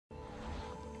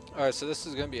Alright, so this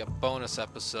is going to be a bonus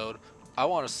episode. I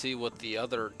want to see what the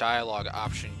other dialogue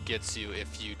option gets you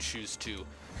if you choose to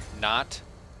not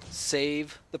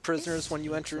save the prisoners when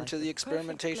you enter into the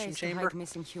experimentation chamber.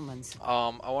 Missing humans.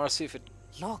 I want to see if it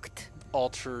Locked.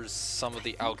 alters some of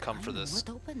the outcome for this. What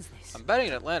opens this? I'm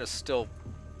betting Atlantis still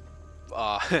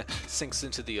sinks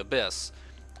into the abyss,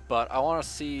 but I want to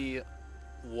see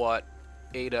what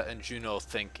Ada and Juno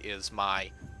think is my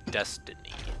destiny.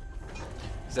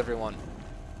 Because everyone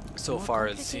so far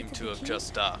has seemed to have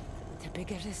just The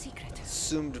bigger the secret.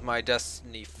 assumed my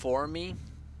destiny for me,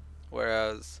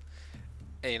 whereas,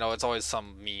 you know, it's always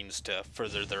some means to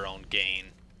further their own gain.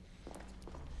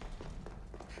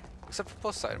 Except for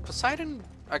Poseidon. Poseidon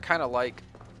I kind of like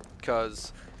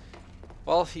because,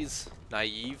 well, he's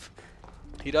naive.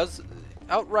 He does,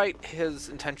 outright, his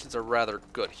intentions are rather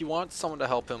good. He wants someone to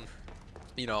help him,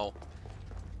 you know,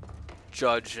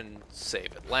 judge and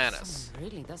save Atlantis. Someone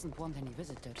really doesn't want any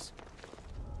visitors.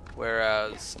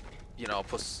 Whereas, you know,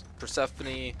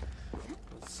 Persephone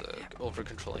was an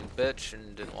over-controlling bitch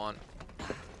and didn't want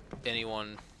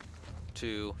anyone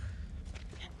to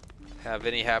have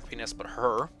any happiness but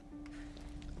her.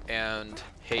 And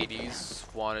Hades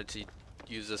wanted to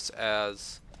use this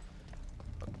as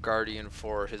a guardian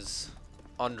for his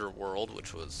underworld,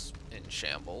 which was in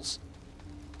shambles.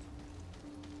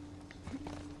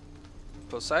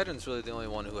 Poseidon's really the only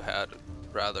one who had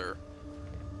rather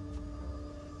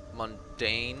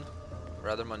mundane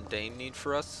need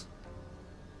for us.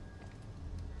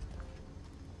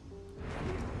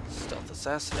 Stealth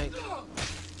assassinate.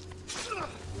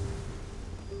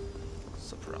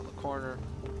 Slip around the corner.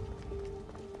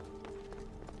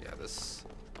 Yeah, this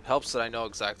helps that I know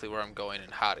exactly where I'm going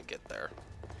and how to get there.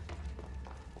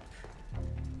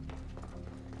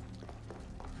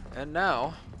 And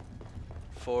now,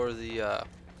 for the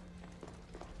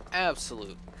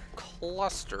absolute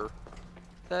cluster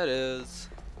that is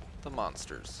the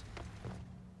monsters.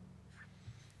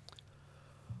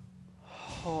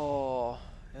 Oh,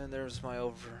 and there's my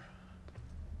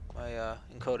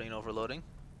encoding overloading.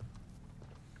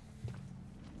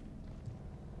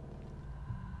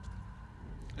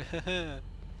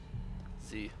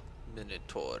 The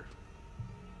Minotaur.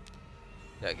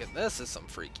 Yeah, again, this is some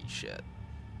freaky shit.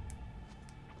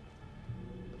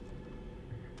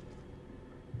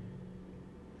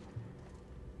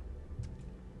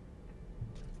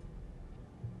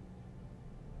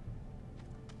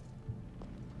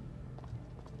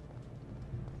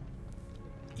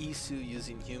 Isu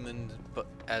using humans but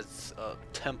as a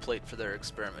template for their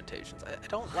experimentations. I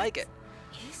don't like it.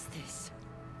 What is this?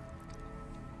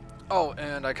 Oh,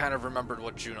 and I kind of remembered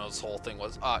what Juno's whole thing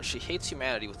was. She hates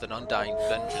humanity with an undying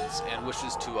vengeance and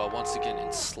wishes to once again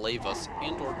enslave us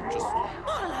and or just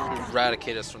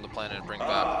eradicate us from the planet and bring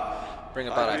about,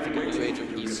 I think, a new age of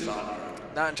Isu.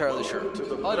 Not entirely sure.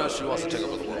 All I know is she wants to take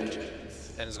over the world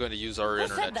and is going to use our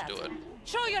internet to do it.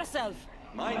 Show yourself.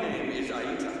 My name is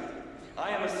Aita.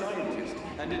 I am a scientist,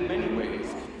 and in many ways,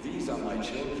 these are my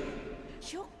children.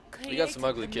 We got some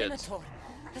ugly kids. Minotaur,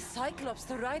 the Cyclops,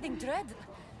 the Riding Dread.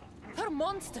 They're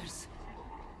monsters.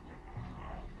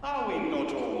 Are we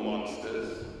not all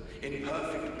monsters?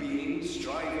 Imperfect beings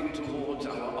striving towards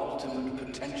our ultimate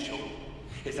potential.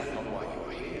 Is that not why you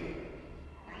are here?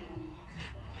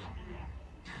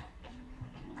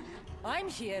 I'm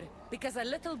here because a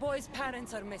little boy's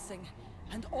parents are missing,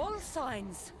 and all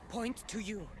signs point to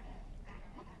you.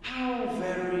 How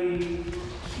very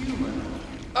human.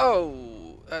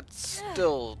 Oh, that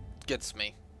still gets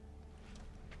me.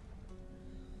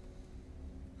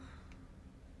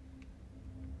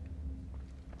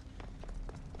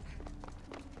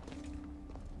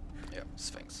 Yep,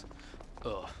 Sphinx.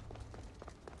 Ugh.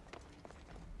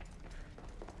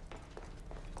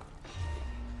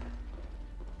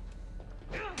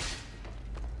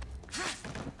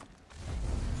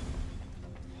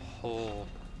 Oh.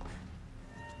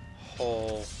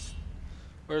 Oh.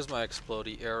 Where's my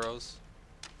explodey arrows?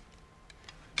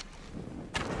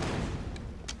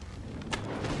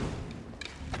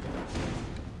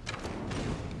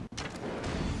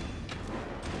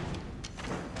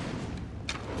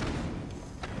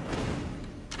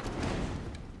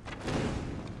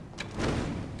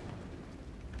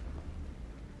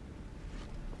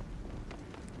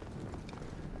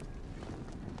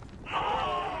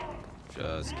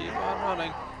 Just keep on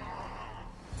running.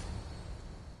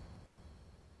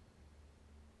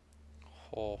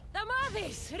 Oh.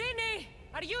 Damavis, Rini,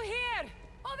 are you here?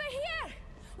 Over here!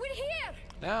 We're here!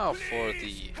 Now for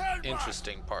the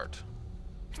interesting part.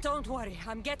 Don't worry,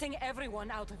 I'm getting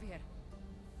everyone out of here.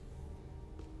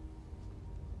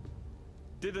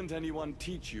 Didn't anyone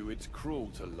teach you it's cruel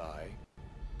to lie?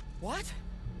 What?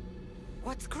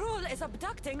 What's cruel is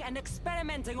abducting and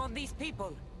experimenting on these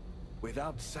people.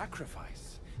 Without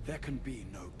sacrifice, there can be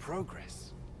no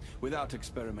progress. Without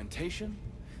experimentation,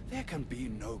 there can be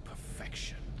no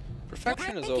perfection.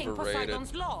 Perfection is Breaking overrated.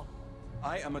 Poseidon's law.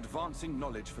 I am advancing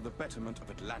knowledge for the betterment of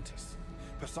Atlantis.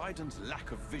 Poseidon's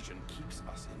lack of vision keeps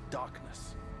us in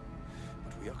darkness.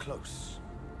 But we are close.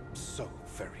 So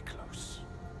very close.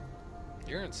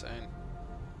 You're insane.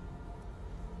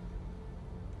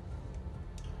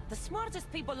 The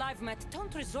smartest people I've met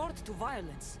don't resort to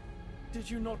violence. Did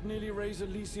you not nearly raise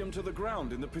Elysium to the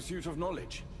ground in the pursuit of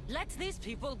knowledge? Let these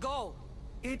people go.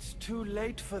 It's too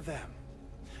late for them.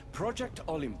 Project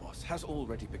Olympus has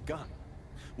already begun.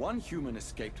 One human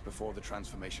escaped before the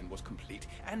transformation was complete,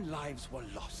 and lives were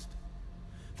lost.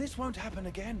 This won't happen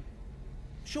again.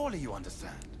 Surely you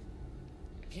understand.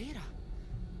 Lyra.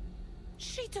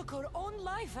 She took her own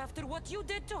life after what you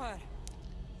did to her.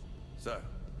 So,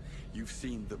 you've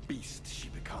seen the beast she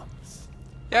becomes.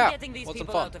 Yeah, I'm getting these wasn't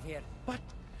people fun. out of here. But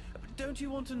don't you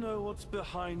want to know what's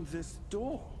behind this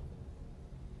door?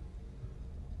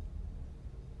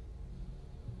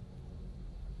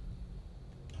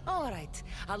 All right,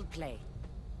 I'll play.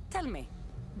 Tell me.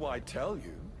 Why tell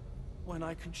you when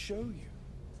I can show you?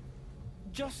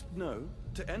 Just know,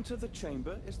 to enter the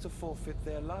chamber is to forfeit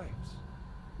their lives.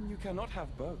 You cannot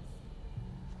have both.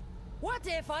 What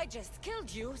if I just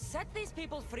killed you, set these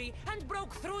people free, and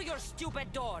broke through your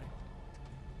stupid door?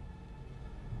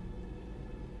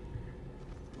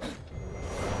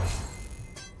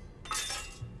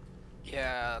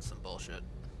 Yeah, that's some bullshit.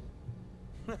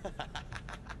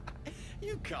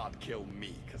 You can't kill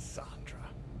me, Cassandra.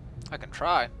 I can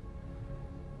try.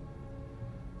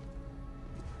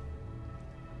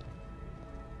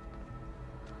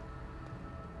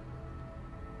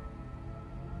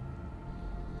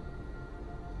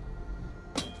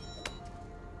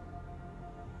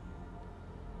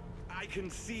 I can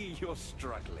see you're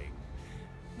struggling.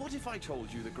 What if I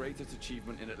told you the greatest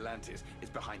achievement in Atlantis is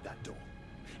behind that door?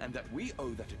 And that we owe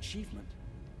that achievement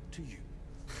to you?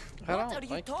 I What don't are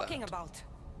you like talking that. about?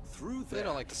 Through They there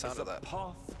don't like the sound is of a that.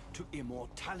 path to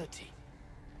immortality.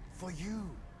 For you.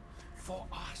 For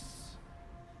us.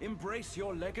 Embrace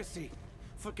your legacy.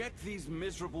 Forget these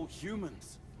miserable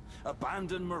humans.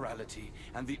 Abandon morality,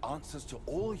 and the answers to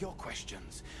all your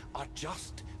questions are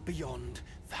just beyond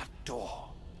that door.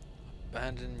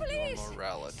 Abandon Please! your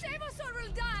morality. Save us or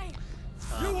we'll die!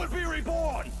 You will be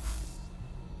reborn!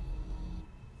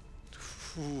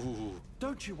 Ooh.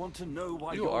 Don't you want to know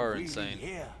why You you're are really insane.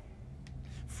 here?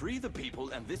 Free the people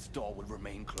and this door will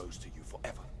remain closed to you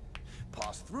forever.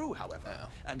 Pass through, however, Yeah.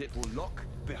 and it will lock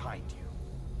behind you.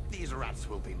 These rats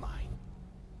will be mine.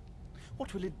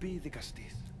 What will it be, the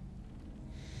Gusties?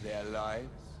 Their lives?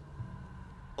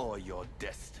 Or your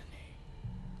destiny?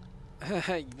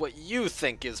 What you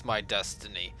think is my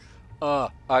destiny.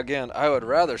 Again, I would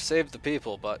rather save the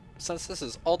people, but since this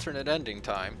is alternate ending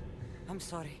time... I'm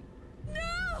sorry.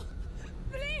 No!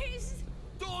 Please!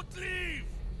 Don't leave!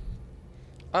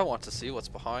 I want to see what's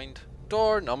behind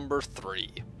door number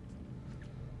 3.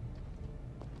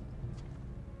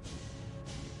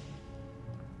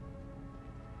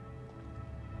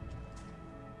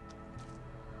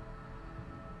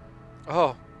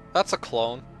 Oh, that's a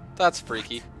clone. That's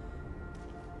freaky.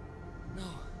 No.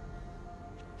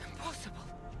 Impossible.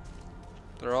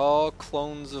 They're all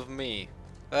clones of me.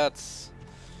 That's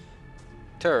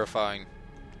terrifying.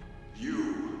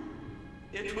 You.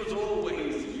 It was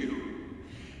always you.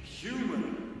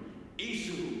 Human.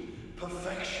 Isu.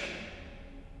 Perfection.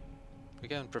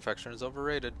 Again, perfection is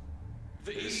overrated.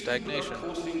 The It is Isu stagnation.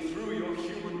 coursing through your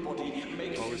human body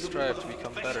makes Always you strive the to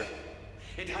become perfection. better.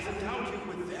 It has endowed you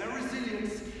with their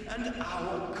resilience and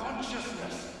our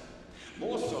consciousness.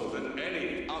 More so than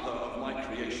any other of my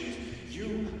creations,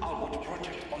 you are what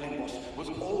Project Olympus was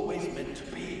always meant to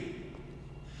be.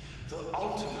 The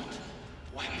ultimate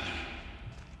weapon.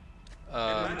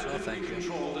 Imagine No if thank we you.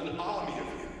 controlled an army of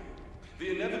you.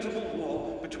 The inevitable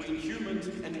war between humans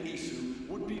and Isu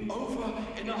would be over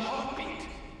in a heartbeat.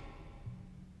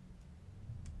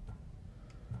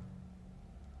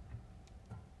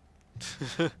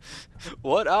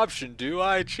 What option do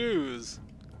I choose?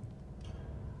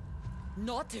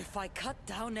 Not if I cut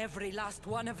down every last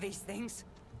one of these things.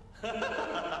 Don't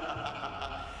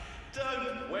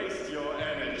waste your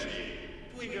energy.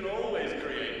 We can always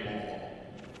create more.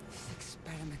 These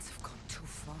experiments have gone too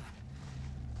far.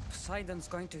 Poseidon's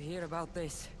going to hear about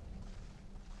this.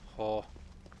 Oh.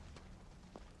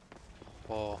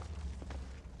 Oh.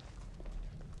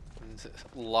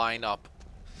 Line up.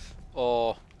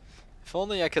 Oh. If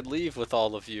only I could leave with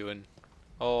all of you and,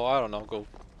 oh, I don't know, go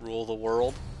rule the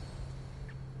world.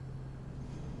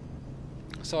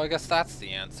 So I guess that's the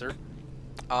answer.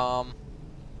 And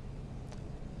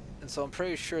so I'm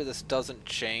pretty sure this doesn't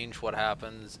change what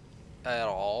happens at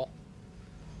all,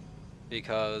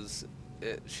 because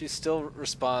she still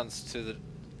responds to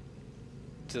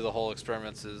the whole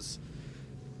experiments as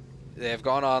they have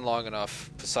gone on long enough.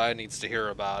 Poseidon needs to hear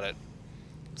about it.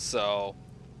 So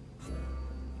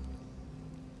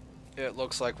it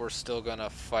looks like we're still gonna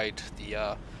fight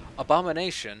the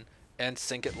abomination and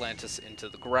sink Atlantis into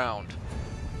the ground.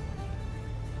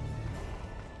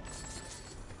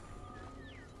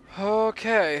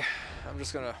 Okay, I'm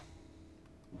just gonna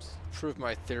prove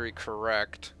my theory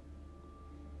correct.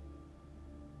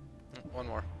 One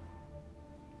more.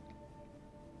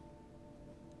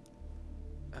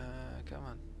 Come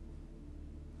on.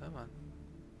 Come on.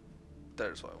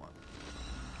 There's what I want.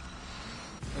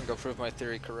 I'm gonna go prove my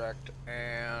theory correct,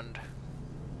 and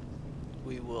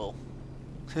we will.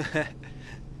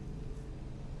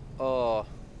 Oh.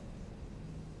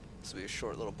 This will be a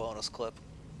short little bonus clip.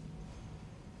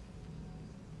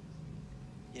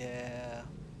 Yeah.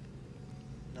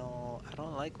 No, I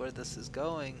don't like where this is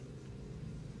going.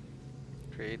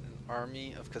 Create an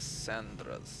army of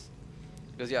Cassandras.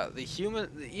 Because yeah, the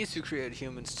Isu created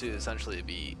humans to essentially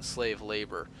be slave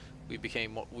labor.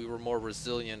 We were more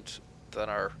resilient than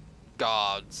our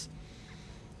gods,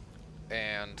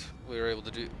 and we were able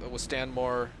to withstand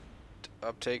more,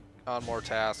 take on more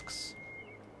tasks,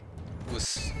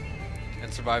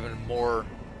 and survive in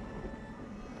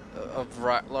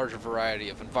larger variety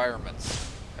of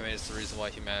environments. I mean, it's the reason why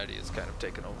humanity has kind of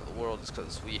taken over the world, is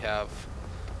because we have,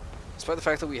 despite the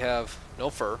fact that we have no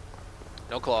fur,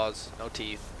 no claws, no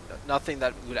teeth, nothing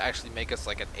that would actually make us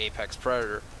like an apex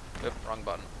predator. Yep, wrong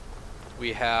button.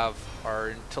 We have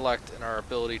our intellect and our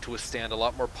ability to withstand a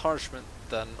lot more punishment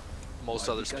than most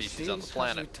other species on the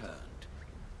planet.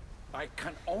 I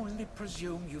can only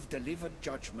presume you've delivered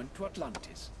judgment to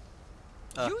Atlantis.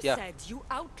 You Yeah. said you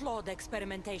outlawed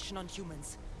experimentation on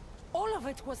humans. All of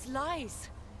it was lies.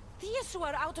 The Isu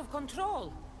are out of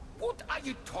control. What are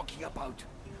you talking about?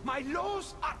 My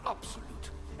laws are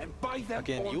absolute, and by them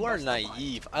Again, all you are must abide.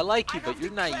 naive. I like you, I but have you're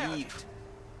declared naive. it.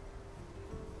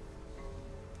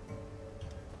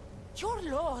 Your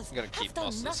laws I'm gonna have keep done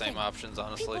most of the same nothing. options,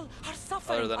 honestly. People are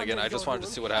suffering Other than, again, under I just your wanted to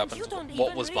rule, see what and happens. you don't What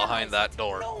even was behind realize that it.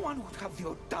 door? No one would have the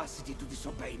audacity to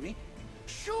disobey me.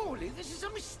 Surely this is a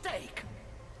mistake.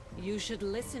 You should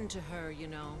listen to her, you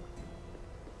know.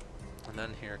 And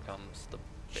then here comes the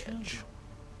bitch. Children.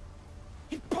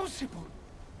 Impossible!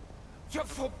 You're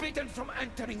forbidden from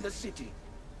entering the city.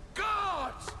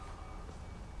 Guards!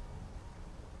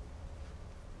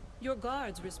 Your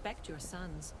guards respect your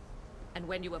sons. And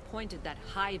when you appointed that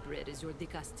hybrid as your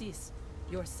dicastis,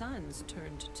 your sons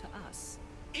turned to us.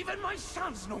 Even my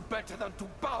sons know better than to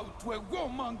bow to a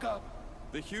warmonger.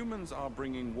 The humans are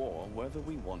bringing war whether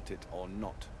we want it or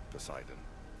not, Poseidon.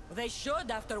 They should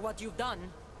after what you've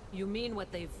done. You mean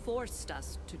what they've forced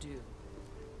us to do.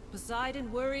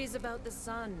 Poseidon worries about the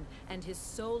sun and his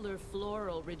solar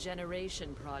floral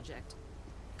regeneration project.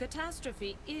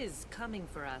 Catastrophe is coming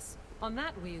for us. On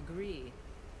that we agree.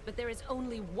 But there is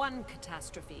only one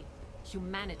catastrophe: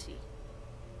 humanity.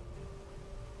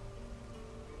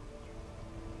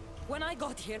 When I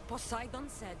got here, Poseidon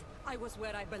said I was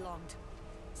where I belonged.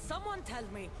 Someone tell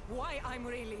me why I'm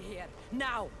really here,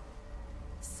 now!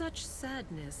 Such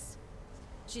sadness.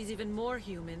 She's even more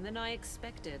human than I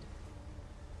expected.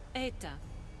 Eta,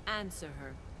 answer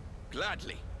her.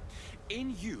 Gladly.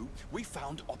 In you, we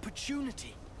found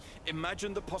opportunity.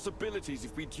 Imagine the possibilities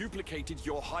if we duplicated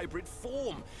your hybrid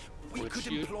form. We Which could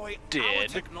you employ our did.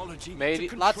 technology Made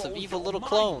to lots of control evil your little mind.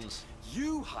 clones.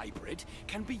 You, hybrid,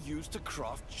 can be used to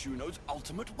craft Juno's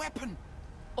ultimate weapon.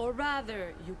 Or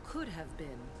rather, you could have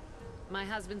been. My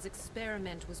husband's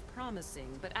experiment was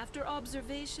promising, but after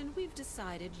observation, we've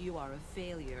decided you are a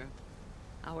failure.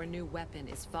 Our new weapon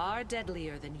is far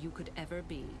deadlier than you could ever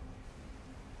be.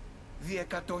 The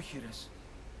Ekatochires.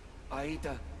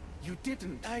 Aida, you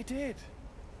didn't. I did.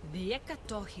 The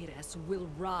Ekatochires will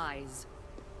rise.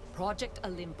 Project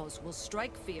Olympus will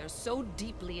strike fear so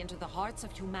deeply into the hearts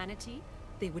of humanity,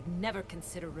 they would never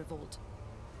consider revolt.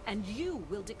 And you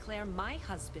will declare my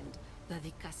husband the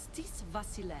Dicastis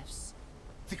Vasilevs.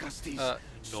 Dicastis, No.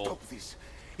 stop this.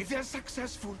 If they're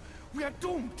successful, we are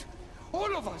doomed.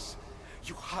 All of us.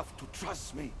 You have to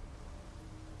trust me.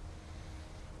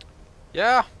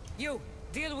 Yeah. You,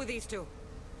 deal with these two.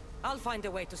 I'll find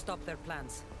a way to stop their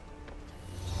plans.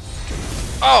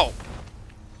 Oh!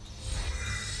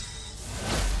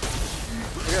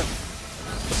 Yeah.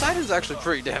 Poseidon's actually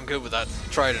pretty damn good with that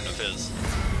trident of his.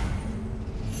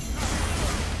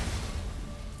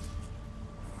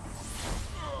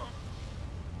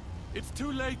 It's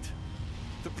too late.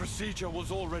 The procedure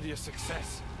was already a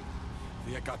success.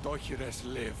 The Agadochires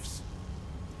lives.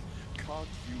 Can't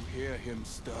you hear him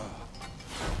stir?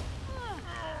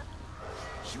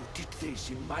 You did this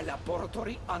in my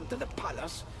laboratory under the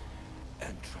palace.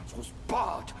 Entrance was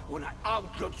barred when I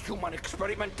outlawed human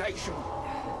experimentation.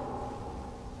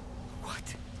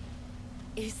 What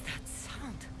is that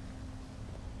sound?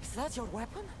 Is that your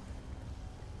weapon?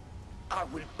 I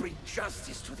will bring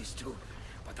justice to this too,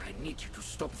 but I need you to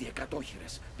stop the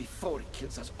Agadochires before it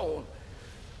kills us all.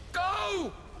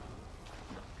 Go!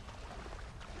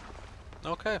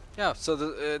 Okay, yeah,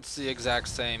 so it's the exact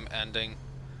same ending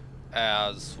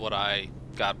as what I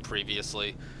got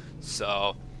previously,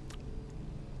 so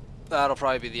that'll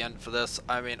probably be the end for this.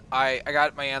 I mean, I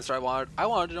got my answer I wanted. I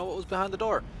wanted to know what was behind the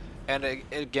door, and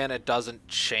again, it doesn't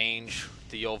change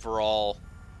the overall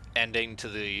ending to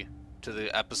the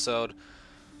episode.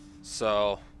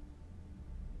 So,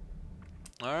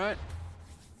 all right,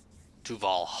 to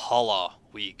Valhalla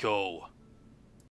we go.